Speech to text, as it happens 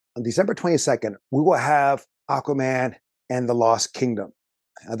on December 22nd, we will have Aquaman and the Lost Kingdom.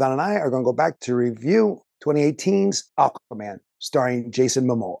 Adon and I are going to go back to review 2018's Aquaman, starring Jason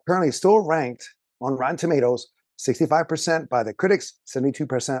Momoa. Currently still ranked on Rotten Tomatoes, 65% by the critics,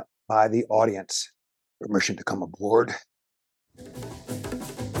 72% by the audience. Permission to come aboard.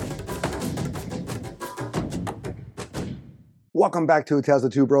 Welcome back to Tales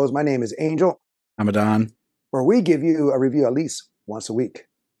of Two Bros. My name is Angel. I'm Adon. Where we give you a review at least once a week.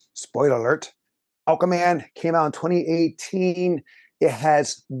 Spoiler alert. Aquaman came out in 2018. It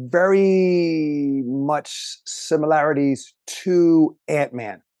has very much similarities to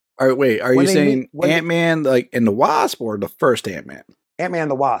Ant-Man. All right, wait. Are you saying Ant-Man like in the Wasp or the first Ant-Man? Ant-Man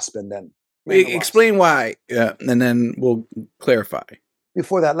and the Wasp, and then explain why, and then we'll clarify.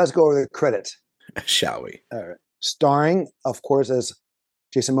 Before that, let's go over the credits. Shall we? All right. Starring, of course, as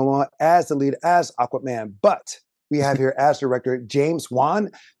Jason Momoa as the lead as Aquaman, but we have here as director James Wan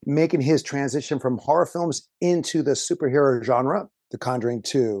making his transition from horror films into the superhero genre. The Conjuring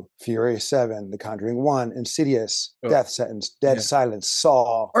 2, Fury 7, The Conjuring 1, Insidious, Death Sentence, Dead Silence,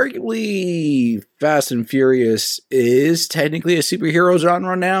 Saw. Arguably, Fast and Furious is technically a superhero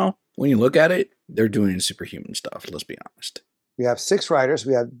genre now. When you look at it, they're doing superhuman stuff, let's be honest. We have 6 writers.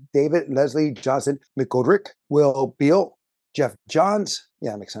 We have David Leslie Johnson McGoldrick, Will Beal, Jeff Johns.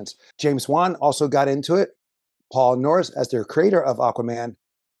 Yeah, that makes sense. James Wan also got into it. Paul Norris as the creator of Aquaman.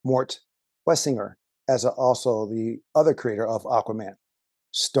 Mort Wessinger as also the other creator of Aquaman.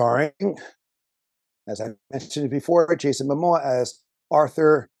 Starring, as I mentioned before, Jason Momoa as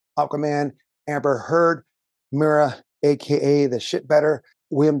Arthur Aquaman, Amber Heard, Mira, a.k.a. the Shitbetter,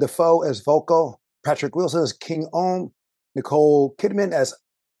 William Dafoe as Volko, Patrick Wilson as King Om, Nicole Kidman as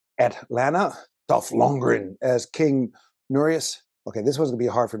Atlanta, Dolph Lundgren as King Nurius. Okay, this one's going to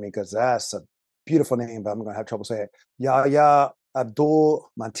be hard for me because that's a beautiful name, but I'm going to have trouble saying it. Yahya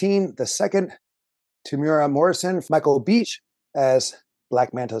Abdul-Mateen II, Tamura Morrison, Michael Beach as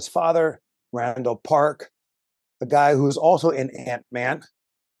Black Manta's father, Randall Park, a guy who's also in Ant-Man,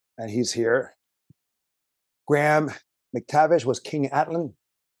 and he's here. Graham McTavish was King Atlan.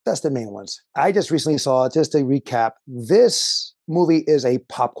 That's the main ones. I just recently saw, just to recap, this movie is a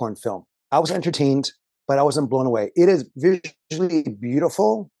popcorn film. I was entertained, but I wasn't blown away. It is visually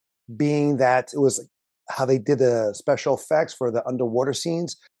beautiful, being that it was how they did the special effects for the underwater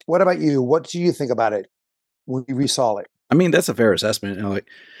scenes. What about you? What do you think about it when you resaw it? I mean, that's a fair assessment.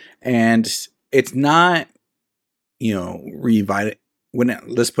 And it's not, reinvited.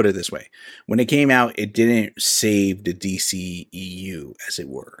 Let's put it this way. When it came out, it didn't save the DCEU, as it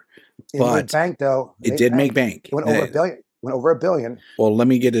were. It made bank, though. It did make bank. It went over $1 billion. Went over $1 billion. Well, let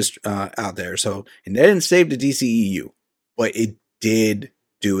me get this out there. So, it didn't save the DCEU, but it did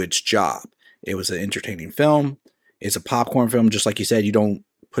do its job. It was an entertaining film. It's a popcorn film, just like you said. You don't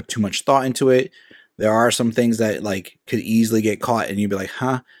put too much thought into it. There are some things that could easily get caught, and you'd be like,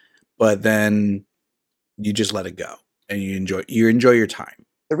 "Huh," but then you just let it go, and you enjoy your time.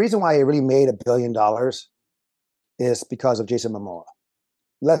 The reason why it really made $1 billion is because of Jason Momoa.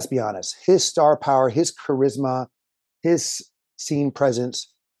 Let's be honest. His star power, his charisma, his scene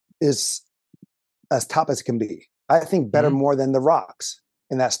presence is as top as it can be. I think better more than The Rock's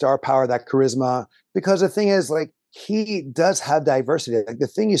in that star power, that charisma. Because the thing is, he does have diversity. The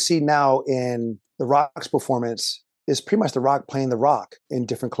thing you see now in The Rock's performance is pretty much The Rock playing The Rock in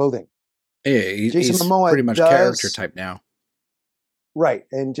different clothing. Yeah, he's Momoa pretty much character type now. Right.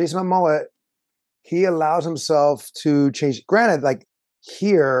 And Jason Momoa, he allows himself to change. Granted,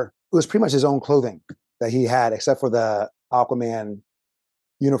 here, it was pretty much his own clothing that he had, except for the Aquaman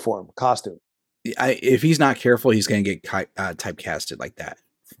uniform, costume. If he's not careful, he's going to get typecasted like that.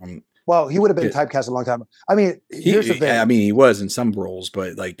 Well, he would have been typecast a long time. I mean, here's the thing. I mean, he was in some roles,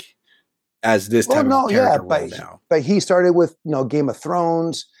 but as this type of character role now. But he started with Game of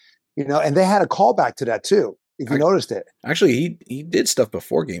Thrones, and they had a callback to that too. If you noticed it, actually, he did stuff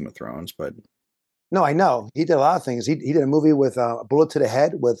before Game of Thrones, but no, I know he did a lot of things. He did a movie with a Bullet to the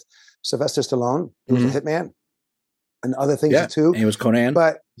Head with Sylvester Stallone. He was a hitman. And other things too. And he was Conan.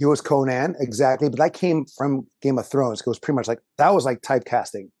 But he was Conan, exactly. But that came from Game of Thrones. It was pretty much that was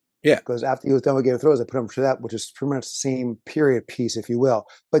typecasting. Yeah. Because after he was done with Game of Thrones, they put him through that, which is pretty much the same period piece, if you will.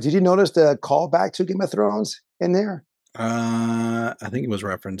 But did you notice the callback to Game of Thrones in there? I think it was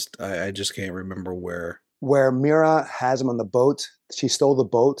referenced. I just can't remember where. Where Mira has him on the boat. She stole the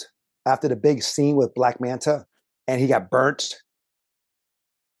boat after the big scene with Black Manta, and he got burnt.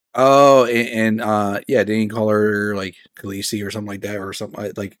 Oh, and didn't he call her Khaleesi or something like that, or something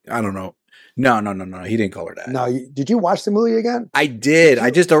I don't know. No, he didn't call her that. No, did you watch the movie again? I did.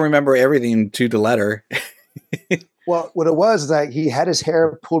 I just don't remember everything to the letter. Well, what it was is that he had his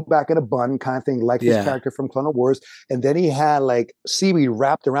hair pulled back in a bun kind of thing, like his Yeah. character from Clone Wars. And then he had like seaweed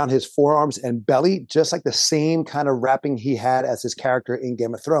wrapped around his forearms and belly, just like the same kind of wrapping he had as his character in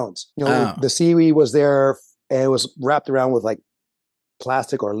Game of Thrones. You know, the seaweed was there and it was wrapped around with like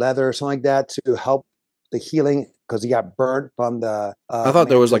plastic or leather or something like that to help the healing because he got burned from the. I thought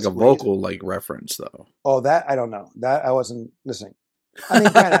there was like a mantis vocal like reference though. Oh, that I don't know. That I wasn't listening. I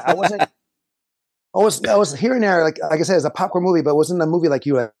mean, granted, I wasn't. I was here and there, like I said, it's a popcorn movie, but it wasn't a movie like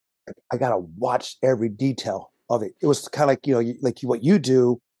you. Like, I gotta watch every detail of it. It was kind of like like what you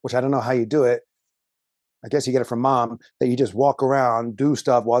do, which I don't know how you do it. I guess you get it from mom that you just walk around, do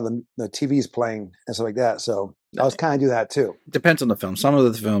stuff while the TV's playing and stuff like that. So I was kind of do that too. Depends on the film. Some of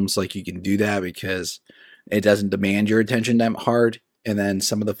the films like you can do that because it doesn't demand your attention that hard, and then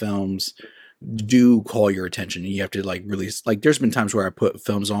some of the films do call your attention and you have to like really like there's been times where I put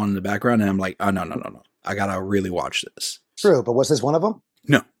films on in the background and I'm like, oh no, I gotta really watch this. True, but was this one of them?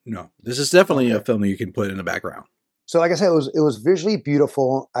 No, this is definitely a film that you can put in the background. So like I said, it was visually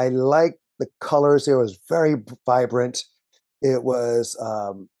beautiful. I like the colors. It was very vibrant. It was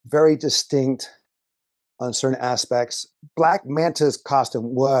very distinct on certain aspects. Black Manta's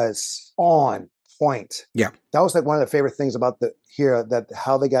costume was on point. Yeah, that was like one of the favorite things about that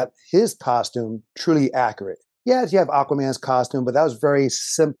how they got his costume truly accurate. Yes, you have Aquaman's costume, but that was very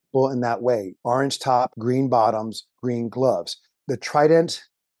simple in that way. Orange top, green bottoms, green gloves. The trident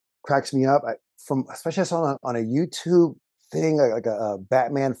cracks me up. Especially I saw on a YouTube thing like a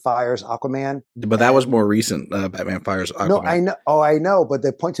Batman fires Aquaman. But that was more recent. Batman fires Aquaman. No, I know. Oh, I know. But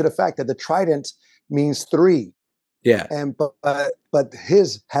they point to the fact that the trident means 3. Yeah, and but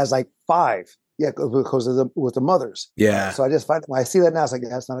his has like 5. Yeah, because of with the mothers. Yeah. So I just find when I see that now, it's like,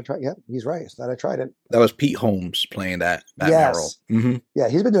 yeah, it's not a trident. Yeah, he's right. It's not a trident. That was Pete Holmes playing that Batman role. Mm-hmm. Yeah,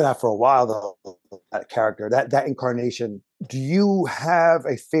 he's been doing that for a while though. That character, that incarnation. Do you have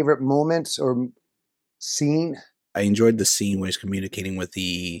a favorite moment or scene? I enjoyed the scene when he's communicating with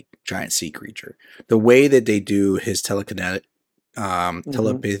the giant sea creature. The way that they do his telepathy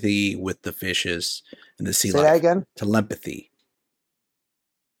with the fishes and the sea life. Say that again. Telepathy.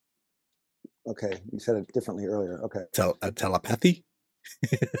 Okay, you said it differently earlier. Okay, telepathy.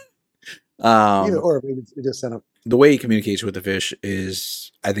 Either or, it just sent up. The way he communicates with the fish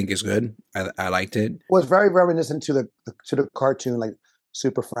I think is good. I liked it. Well, it's very reminiscent to the cartoon, like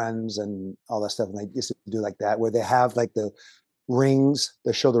Super Friends and all that stuff. And they used to do like that, where they have like the rings.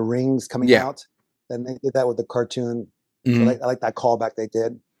 They show the rings coming out. Then they did that with the cartoon. Mm-hmm. So I like that callback they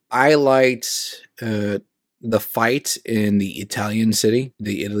did. I liked the fight in the Italian city,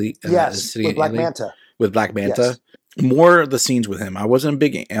 city with Black Manta. With Black Manta. Yes. More of the scenes with him. I wasn't a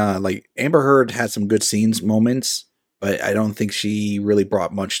big like Amber Heard had some good moments, but I don't think she really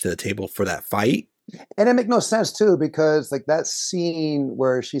brought much to the table for that fight. And it makes no sense too, because like that scene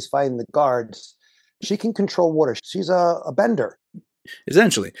where she's fighting the guards, she can control water. She's a bender.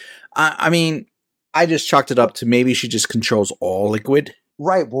 Essentially. I mean, I just chalked it up to maybe she just controls all liquid.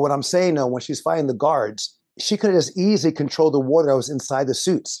 Right. But what I'm saying though, when she's fighting the guards, she could have just easily controlled the water that was inside the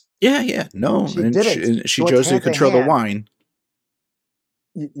suits. Yeah. No. She did it. She chose to control the wine.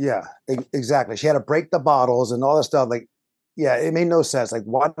 Yeah, exactly. She had to break the bottles and all that stuff. Like, yeah, it made no sense. Like,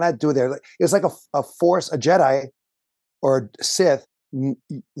 why not do it there? Like, it was like a Jedi or Sith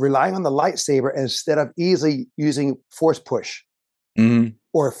relying on the lightsaber instead of easily using force push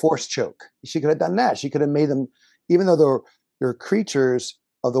or a force choke. She could have done that. She could have made them, even though they're creatures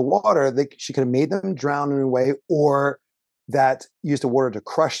of the water, she could have made them drown in a way, or that used the water to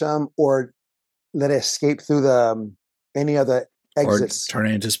crush them, or let it escape through any other exits. Or turn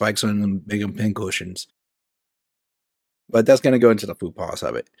it into spikes on them big pin cushions. But that's going to go into the food pause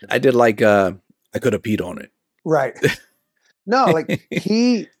of it. I did like, I could have peed on it. Right. No, like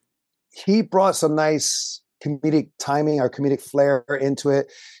he brought some nice comedic timing or comedic flair into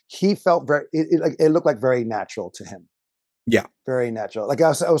it. He felt it looked like very natural to him. Yeah. Very natural. Like I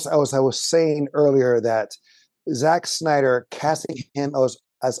was saying earlier that Zack Snyder casting him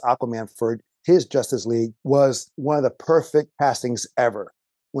as Aquaman for his Justice League was one of the perfect castings ever.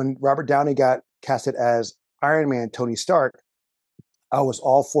 When Robert Downey got casted as Iron Man, Tony Stark, I was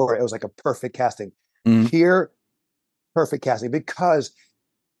all for it. It was like a perfect casting. Here, perfect casting, because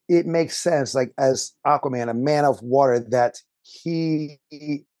it makes sense, like as Aquaman, a man of water, that he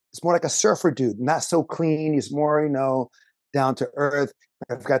is more like a surfer dude, not so clean. He's more, down to earth.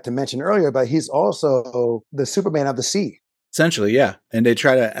 I forgot to mention earlier, but he's also the Superman of the sea. Essentially, yeah. And they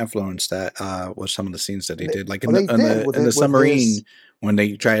try to influence that with some of the scenes that they did. Like in the submarine when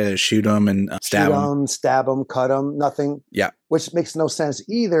they try to shoot him and stab him. Stab him, cut him, nothing. Yeah. Which makes no sense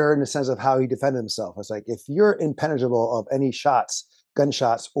either in the sense of how he defended himself. It's like, if you're impenetrable of any shots,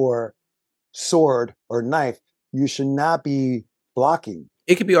 gunshots, or sword or knife, you should not be blocking.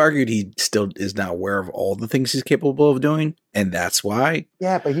 It could be argued he still is not aware of all the things he's capable of doing, and that's why.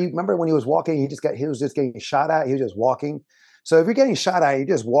 Yeah, but remember when he was walking, he was just getting shot at. He was just walking. So if you're getting shot at, you're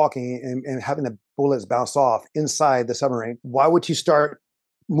just walking and having the bullets bounce off inside the submarine. Why would you start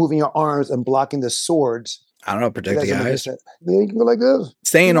moving your arms and blocking the swords? I don't know, protect the eyes. You can go like this.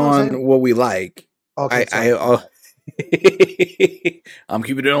 Staying on what we like. Okay, I'm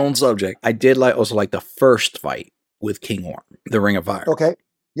keeping it on subject. I did also like the first fight with King Orm, the Ring of Fire. Okay,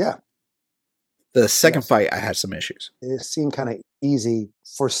 yeah. The second fight, I had some issues. It seemed kind of easy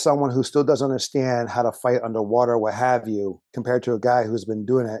for someone who still doesn't understand how to fight underwater, what have you, compared to a guy who's been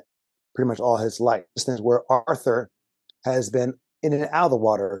doing it pretty much all his life. Where Arthur has been in and out of the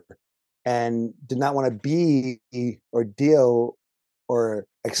water and did not want to be or deal or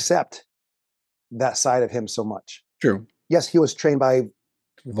accept that side of him so much. True. Yes, he was trained by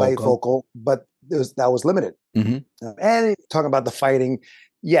Vocal, but that was limited. Mm-hmm. And talking about the fighting,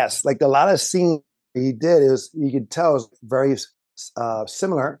 yes, like a lot of scenes he did you could tell is very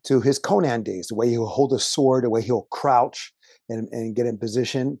similar to his Conan days. The way he'll hold a sword, the way he'll crouch and get in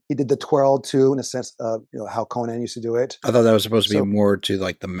position. He did the twirl too, in a sense of how Conan used to do it. I thought that was supposed to be more to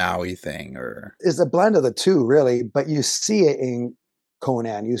like the Maui thing, or it's a blend of the two, really. But you see it in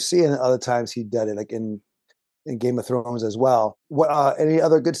Conan. You see it in other times he did it, like in Game of Thrones as well. What any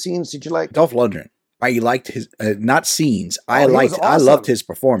other good scenes did you like? Dolph Lundgren. I liked his not scenes. Awesome. I loved his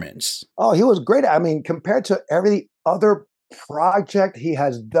performance. Oh, he was great. I mean, compared to every other project he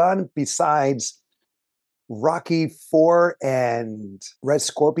has done besides Rocky IV and Red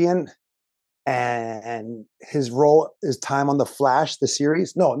Scorpion, and his time on The Flash, the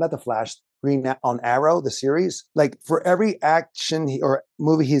series. No, not The Flash. Green on Arrow, the series. Like for every action or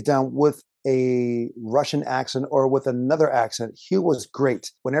movie he's done with a Russian accent or with another accent, he was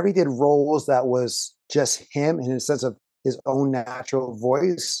great. Whenever he did roles that was just him in the sense of his own natural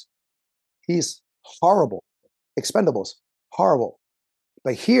voice, he's horrible. Expendables, horrible.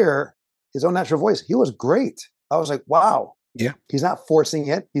 But here, his own natural voice, he was great. I was like, wow. Yeah. He's not forcing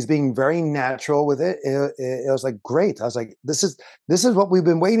it. He's being very natural with it. It was like, great. I was like, this is what we've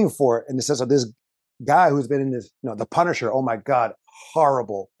been waiting for in the sense of this guy who's been in this, The Punisher. Oh my God.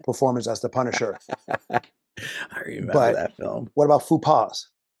 Horrible performance as the Punisher. I remember that film. What about Faux Pas?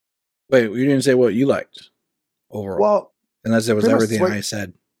 Wait, you didn't say what you liked overall. Well, unless it was everything I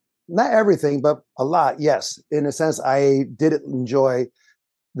said. Not everything, but a lot, yes. In a sense, I did enjoy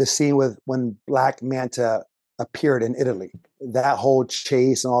the scene when Black Manta appeared in Italy. That whole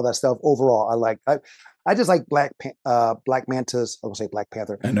chase and all that stuff. Overall, I just like Black Manta's. I will say Black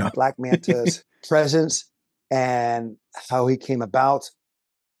Panther. I know. Black Manta's presence and how he came about.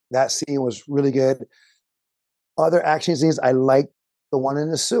 That scene was really good. Other action scenes, I like the one in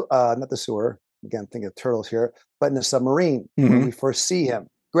the sewer, not the sewer. Again, think of turtles here, but in the submarine when we first see him.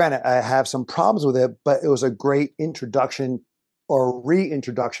 Granted, I have some problems with it, but it was a great introduction or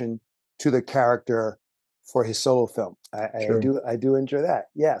reintroduction to the character for his solo film. I do enjoy that.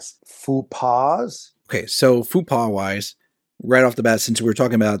 Yes. Faux Pas. Okay, so faux pas wise, right off the bat, since we were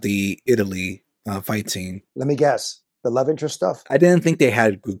talking about the Italy fight scene. Let me guess. The love interest stuff? I didn't think they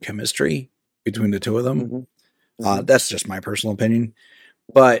had good chemistry between the two of them. That's just my personal opinion.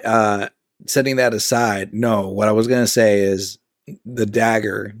 But setting that aside, no, what I was going to say is the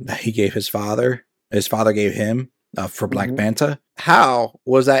dagger that he gave his father gave him for Black Manta. How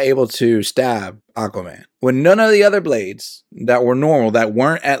was that able to stab Aquaman? When none of the other blades that were normal, that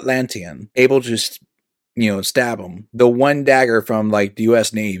weren't Atlantean, able to stab him, the one dagger from like the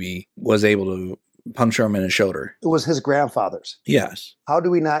U.S. Navy was able to puncture him in his shoulder. It was his grandfather's. Yes. How do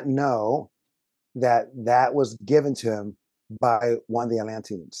we not know that was given to him by one of the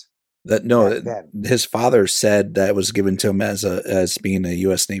Atlanteans? His father said that it was given to him as being a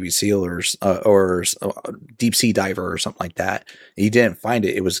U.S. Navy SEAL or deep sea diver or something like that. He didn't find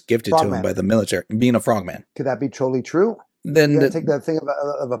it; it was gifted to him by the military. Being a frogman. Could that be totally true? Then you take that thing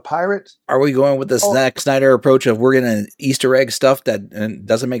of a pirate. Are we going with the Zack Snyder approach of we're going to Easter egg stuff that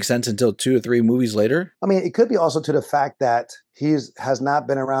doesn't make sense until 2 or 3 movies later? I mean, it could be also to the fact that he has not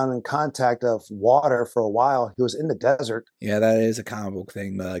been around in contact of water for a while. He was in the desert. Yeah, that is a comic book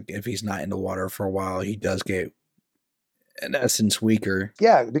thing. Like if he's not in the water for a while, he does get, in essence, weaker.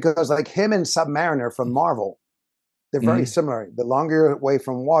 Yeah, because like him and Submariner from Marvel, they're very similar. The longer you're away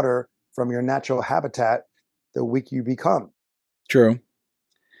from water, from your natural habitat, the weak you become. True.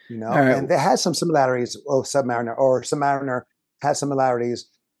 And they had some similarities of Submariner, or Submariner had similarities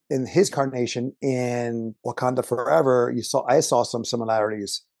in his carnation in Wakanda Forever. I saw some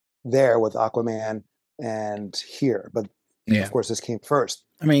similarities there with Aquaman and here, but Yeah. of course this came first.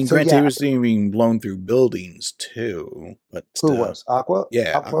 I mean, So, granted, yeah. he was being blown through buildings too, but Who still. was Aqua?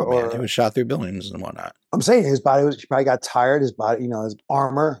 Yeah, Aqua, Aquaman. He or was shot through buildings and whatnot. I'm saying he probably got tired. His body, his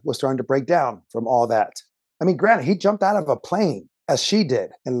armor was starting to break down from all that. I mean, granted, he jumped out of a plane as she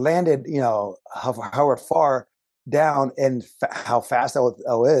did and landed, however far down and how fast that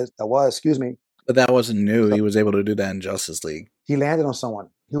was, excuse me. But that wasn't new. So He was able to do that in Justice League. he landed on someone.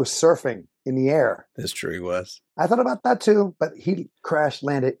 He was surfing in the air. That's true, he was. I thought about that too, but he crash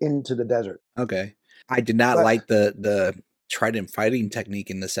landed into the desert. Okay. I did not like the trident fighting technique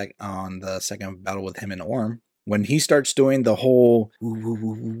in the second battle with him and Orm. When he starts doing the whole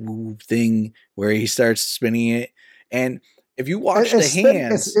thing where he starts spinning it, and if you watch the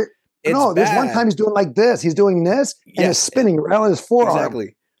hands, there's one time he's doing like this. He's doing this, and it's spinning around his forearm.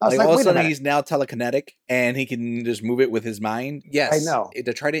 Exactly. Like all of a sudden, he's now telekinetic, and he can just move it with his mind. Yes, I know.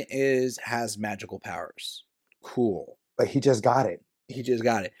 The trident has magical powers. Cool. But he just got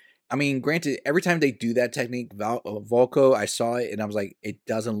it. I mean, granted, every time they do that technique, Volko, I saw it, and I was like, it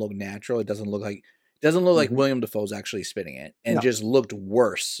doesn't look natural. It doesn't look like William Dafoe's actually spinning it, and it just looked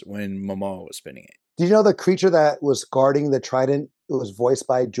worse when Momoa was spinning it. Did you know the creature that was guarding the trident, it was voiced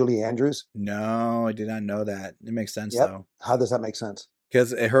by Julie Andrews? No, I did not know that. It makes sense, though. How does that make sense?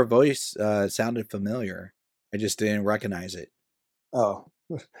 Because her voice sounded familiar. I just didn't recognize it. Oh,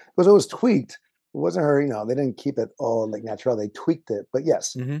 because it was tweaked. It wasn't her, they didn't keep it all like natural. They tweaked it. But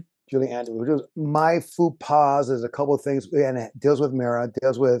yes, Julie Andrews. Which was my faux pas. There's a couple of things, and it deals with Mira,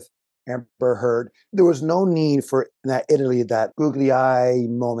 deals with Amber Heard. There was no need for that Italy, that googly eye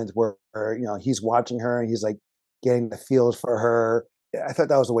moment where he's watching her and he's like getting the feels for her. I thought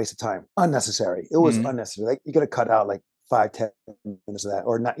that was a waste of time. Unnecessary. It was unnecessary. Like you could have cut out like 5-10 minutes of that,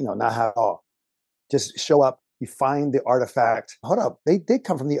 or not, not have it all. Just show up, you find the artifact. Hold up, they did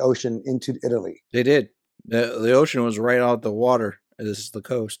come from the ocean into Italy. They did. The ocean was right out the water. This is the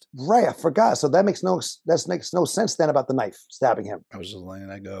coast. Right, I forgot. So that makes no sense then about the knife stabbing him. I was just letting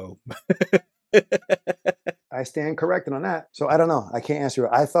that go. I stand corrected on that. So I don't know. I can't answer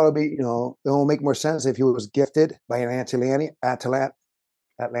it. I thought it'd be, it will make more sense if he was gifted by an Atlantean,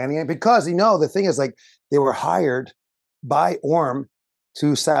 because the thing is, like, they were hired by Orm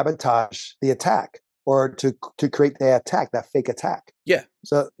to sabotage the attack, or to create the attack, that fake attack. Yeah.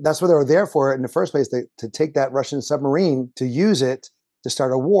 So that's what they were there for in the first place, to take that Russian submarine, to use it to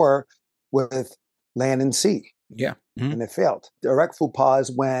start a war with land and sea. Yeah. Mm-hmm. And it failed. Direct faux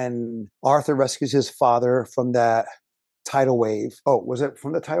pas when Arthur rescues his father from that tidal wave. Oh, was it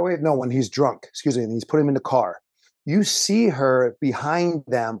from the tidal wave? No, when he's drunk, and he's putting him in the car. You see her behind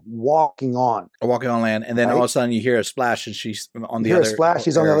them walking on land, and then all of a sudden you hear a splash, and she's on the other. Splash.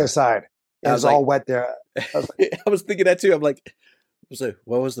 She's on the other side. It was all wet there. I was thinking that too. I'm like,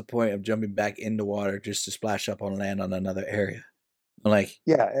 what was the point of jumping back in the water just to splash up on land on another area? I'm like,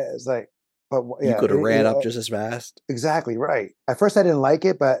 yeah, it's like, but you could have ran up just as fast. Exactly right. At first, I didn't like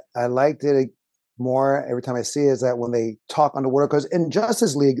it, but I liked it more every time I see it, is that when they talk underwater, because in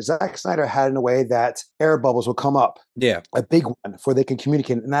Justice League, Zack Snyder had in a way that air bubbles will come up. Yeah. A big one for they can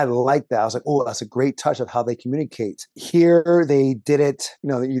communicate. And I like that. I was like, oh, that's a great touch of how they communicate. Here, they did it,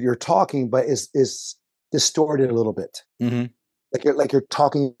 you're talking, but is distorted a little bit. Mm-hmm. Like you're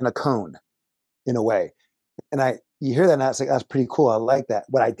talking in a cone in a way. And you hear that and I was like, that's pretty cool. I like that.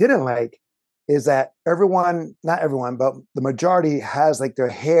 What I didn't like is that not everyone, but the majority has like their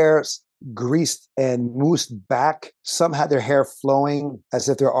hair greased and moosed back. Some had their hair flowing as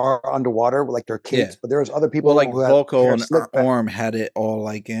if they are underwater, like their capes. Yeah. But there was other people like Volko and Orm had it all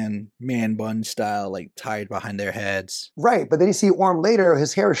like in man bun style, like tied behind their heads. Right. But then you see Orm later,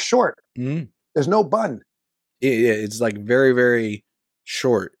 his hair is short. Mm-hmm. There's no bun. Yeah, it's like very, very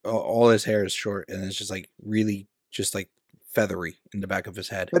short. All his hair is short, and it's just like really just like feathery in the back of his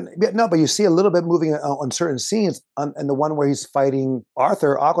head. But you see a little bit moving on certain scenes. And the one where he's fighting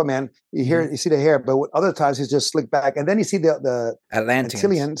Arthur, Aquaman, you see the hair, but other times he's just slicked back. And then you see the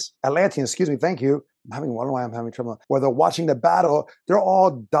Atlanteans, excuse me, thank you. I don't know why I'm having trouble. Where they're watching the battle, they're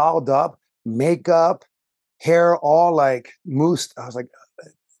all dolled up, makeup, hair all like moosed. I was like,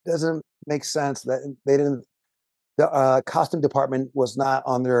 it doesn't make sense that they didn't. The costume department was not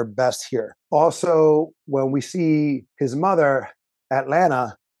on their best here. Also, when we see his mother,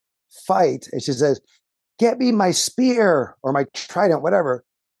 Atlanta, fight, and she says, "Get me my spear or my trident, whatever."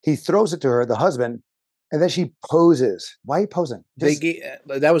 He throws it to her, the husband, and then she poses. Why are you posing?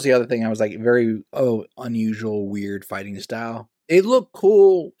 That was the other thing. I was like, very unusual, weird fighting style. It looked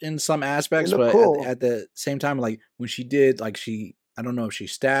cool in some It aspects, looked but cool. at the same time, like when she did, like I don't know if she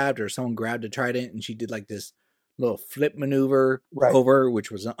stabbed or someone grabbed a trident and she did like this little flip maneuver Right. over,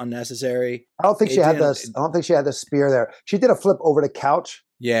 which was unnecessary. I don't think It she had didn't. this. I don't think she had the spear there. She did a flip over the couch,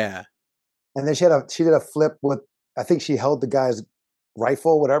 Yeah, and then she did a flip with. I think she held the guy's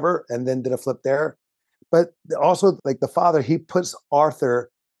rifle, whatever, and then did a flip there. But also, like the father, he puts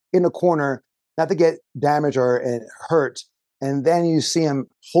Arthur in the corner, not to get damaged or hurt, and then you see him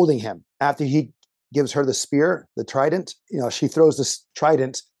holding him after he gives her the spear, the trident. She throws this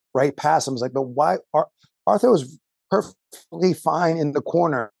trident right past him. It's like, but why? Arthur was perfectly fine in the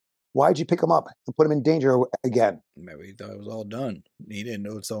corner. Why'd you pick him up and put him in danger again? maybe he thought it was all done. He didn't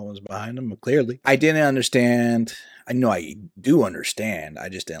know someone was behind him. Clearly, I didn't understand. I know I do understand. I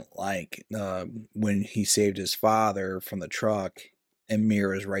just didn't like when he saved his father from the truck and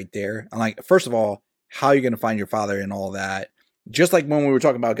Mira's right there. I'm like, first of all, how are you going to find your father and all that? Just like when we were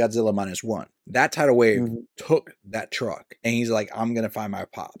talking about Godzilla -1, that tidal wave took that truck, and he's like, "I'm going to find my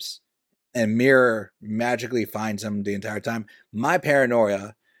pops," and Mira magically finds him the entire time. My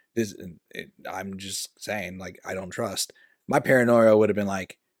paranoia. I'm just saying, like, I don't trust. My paranoia would have been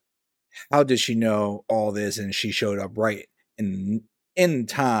like, how did she know all this? And she showed up right in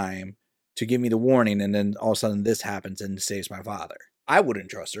time to give me the warning, and then all of a sudden this happens and saves my father. I wouldn't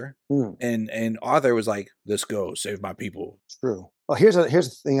trust her. And Arthur was like, "Let's go save my people." True. Well, here's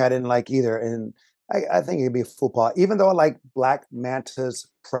the thing I didn't like either, and I think it'd be a full plot. Even though I like Black Manta's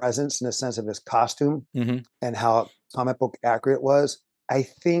presence in the sense of his costume and how comic book accurate it was, I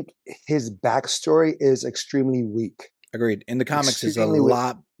think his backstory is extremely weak. Agreed. In the comics, it's a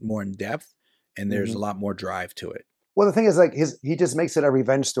lot more in depth, and there's a lot more drive to it. Well, the thing is, like, he just makes it a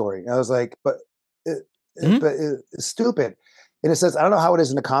revenge story. I was like, but it's stupid. In a sense, I don't know how it is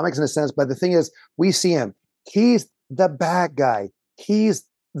in the comics in a sense, but the thing is, we see him. He's the bad guy. He's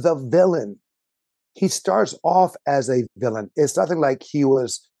the villain. He starts off as a villain. It's nothing like he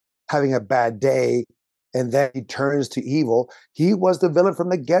was having a bad day and then he turns to evil. He was the villain from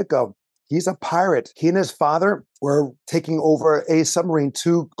the get-go. He's a pirate. He and his father were taking over a submarine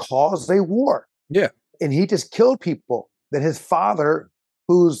to cause a war. Yeah. And he just killed people. Then his father,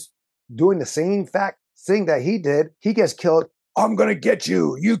 who's doing the same thing that he did, he gets killed. I'm gonna get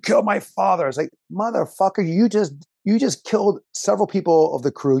you. You killed my father. It's like, motherfucker, you just killed several people of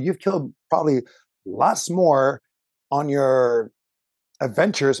the crew. You've killed probably lots more on your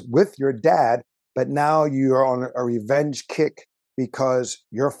adventures with your dad, but now you're on a revenge kick because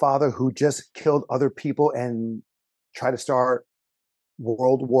your father, who just killed other people and tried to start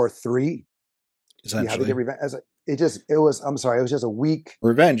World War III, you had to get revenge. I'm sorry, it was just a weak.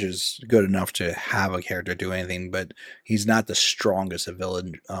 Revenge is good enough to have a character do anything, but he's not the strongest of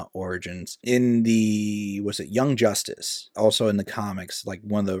villain origins. In the, was it Young Justice, also in the comics, like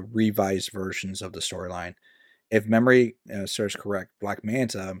one of the revised versions of the storyline, if memory serves correct, Black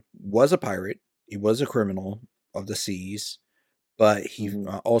Manta was a pirate. He was a criminal of the seas, but he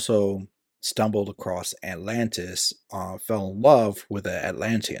also stumbled across Atlantis, fell in love with an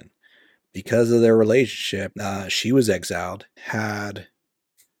Atlantean. Because of their relationship, she was exiled,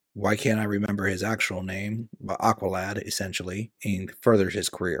 why can't I remember his actual name, but Aqualad, essentially, and furthered his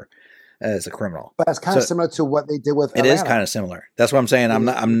career as a criminal. But it's kind of similar to what they did with Atlanta. It is kind of similar. That's what I'm saying.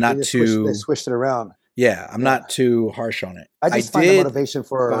 They switched it around. Yeah, I'm not too harsh on it. I just find the motivation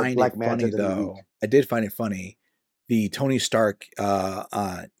for Black Manta funny, though. I did find it funny. The Tony Stark,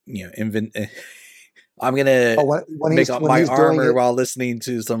 I'm gonna make up my armor while listening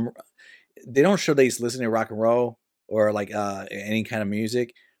to some. They don't show that he's listening to rock and roll or like any kind of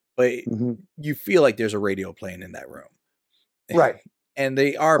music, but you feel like there's a radio playing in that room, right? And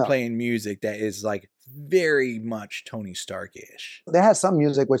they are playing music that is like very much Tony Stark-ish. They had some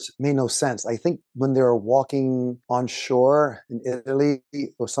music which made no sense. I think when they were walking on shore in Italy,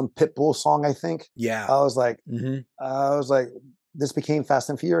 it was some Pitbull song, I think. Yeah. I was like, this became Fast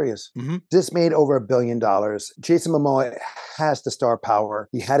and Furious. This made over $1 billion. Jason Momoa has the star power.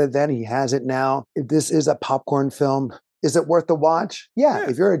 He had it then, he has it now. If this is a popcorn film, is it worth the watch? Yeah.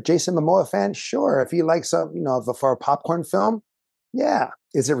 If you're a Jason Momoa fan, sure. If you like some, for a popcorn film, yeah.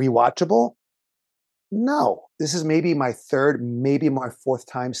 Is it rewatchable? No. This is maybe my third, maybe my fourth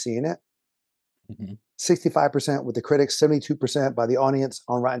time seeing it. 65% with the critics, 72% by the audience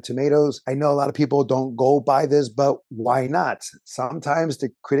on Rotten Tomatoes. I know a lot of people don't go by this, but why not? Sometimes the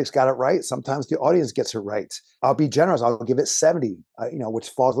critics got it right. Sometimes the audience gets it right. I'll be generous. I'll give it 70, which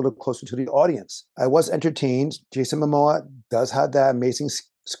falls a little closer to the audience. I was entertained. Jason Momoa does have that amazing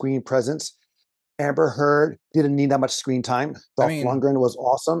screen presence. Amber Heard didn't need that much screen time. Dolph Lundgren was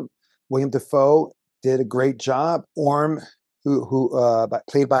awesome. William Dafoe did a great job. Orm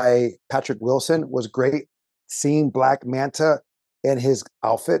played by Patrick Wilson, was great. Seeing Black Manta in his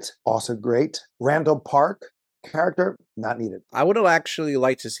outfit, also great. Randall Park character, not needed. I would have actually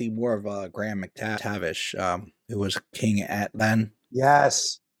liked to see more of Graham McTavish, who was King Atlan.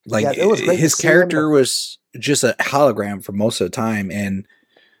 Yes. Like yes, it was great. His character was just a hologram for most of the time,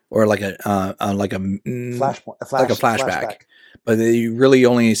 or like a flashback. But you really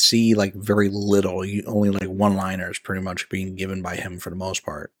only see like very little. You only like one-liners pretty much being given by him for the most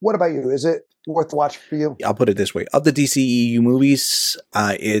part. What about you? Is it worth the watch for you? I'll put it this way: of the DCEU movies,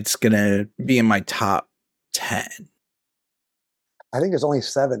 it's gonna be in my top 10. I think there's only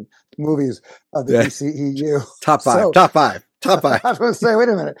 7 movies of the DCEU. Top 5. So, top 5. Top 5. I was going to say, wait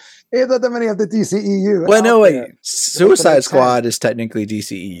a minute. There's not that many of the DCEU. Well, no, wait. Suicide Squad is technically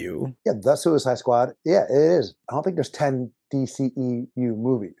DCEU. Yeah, the Suicide Squad. Yeah, it is. I don't think there's 10 DCEU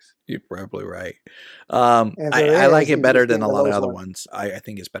movies. You're probably right. I like it better than a lot of other ones. I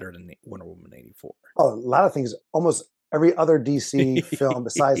think it's better than Wonder Woman 84. Oh, a lot of things. Almost every other DC film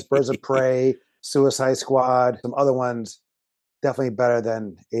besides Birds of Prey, Suicide Squad, some other ones, definitely better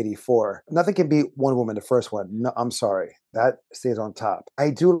than 84. Nothing can beat Wonder Woman, the first one. No, I'm sorry. That stays on top.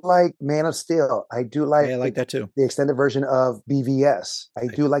 I do like Man of Steel. I do like, I like that too. The extended version of BVS. I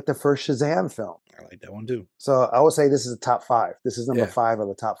do like the first Shazam film. I like that one too. So I would say this is a top 5. This is number 5 of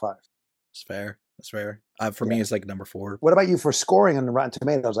the top 5. It's fair. That's fair. For me, it's like number 4. What about you for scoring on the Rotten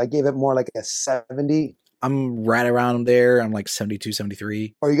Tomatoes? I gave it more like a 70. I'm right around there. I'm like 72,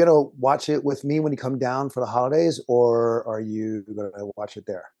 73. Are you going to watch it with me when you come down for the holidays, or are you going to watch it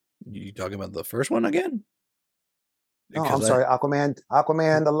there? You talking about the first one again? No, I'm sorry. Aquaman,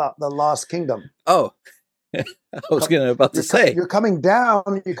 the Lost Kingdom. Oh, I was about to say. You're coming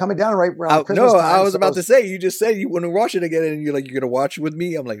down. You're coming down right around Christmas time. I was about to say. You just said you want to watch it again, and you're like, you're going to watch it with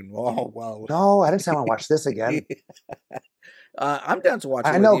me? I'm like, oh, wow. No, I didn't say I want to watch this again. I'm down to watch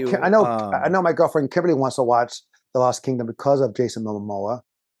it with you. I know my girlfriend Kimberly wants to watch The Lost Kingdom because of Jason Momoa.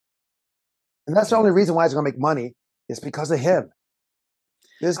 And that's the only reason why it's going to make money. It's because of him.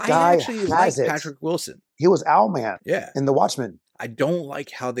 This guy has it. Patrick Wilson. He was Owlman in The Watchmen. I don't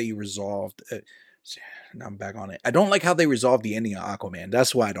like how they resolved... now I'm back on it. I don't like how they resolved the ending of Aquaman.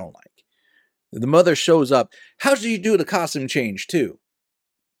 That's why I don't like. The mother shows up. How do you do the costume change, too?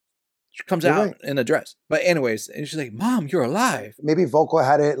 She comes out in a dress. But anyways, and she's like, Mom, you're alive. Maybe Volko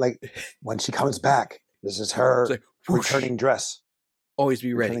had it like, when she comes back, this is her returning dress. Always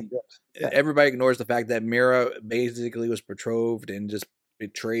be ready. Everybody ignores the fact that Mira basically was betrothed and just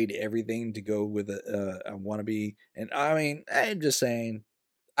betrayed everything to go with a wannabe. And I mean, I'm just saying,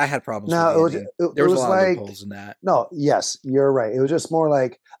 I had problems with it. There was a lot of loopholes in that. No, yes, you're right. It was just more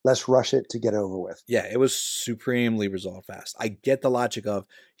like, let's rush it to get over with. Yeah, it was supremely resolved fast. I get the logic of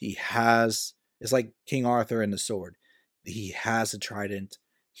it's like King Arthur and the sword. He has a trident.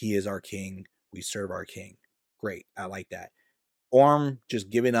 He is our king. We serve our king. Great. I like that. Orm just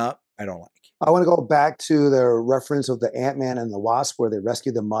giving up, I don't like. I want to go back to the reference of the Ant-Man and the Wasp where they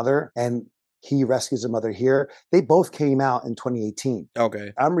rescued the mother and he rescues the mother here. They both came out in 2018.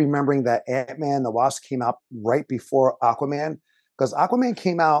 Okay. I'm remembering that Ant-Man and the Wasp came out right before Aquaman because Aquaman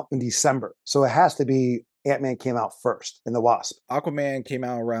came out in December. So it has to be Ant-Man came out first and the Wasp. Aquaman came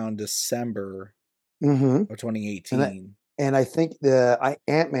out around December of 2018. And I think the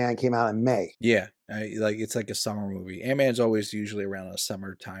Ant-Man came out in May. Yeah. It's like a summer movie. Ant-Man's always usually around a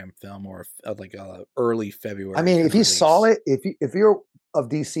summertime film or like early February. I mean, if you saw it, if you're of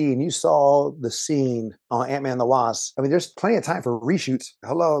DC and you saw the scene on Ant-Man and the Wasp, I mean, there's plenty of time for reshoots.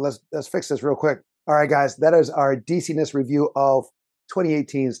 Hello, let's fix this real quick. All right, guys, that is our DC-ness review of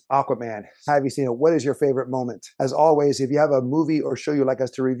 2018's Aquaman. Have you seen it? What is your favorite moment? As always, if you have a movie or show you'd like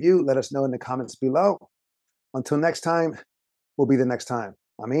us to review, let us know in the comments below. Until next time, will be the next time.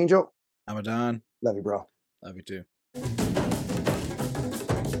 I'm Angel. I'm Adon. Love you, bro. Love you too.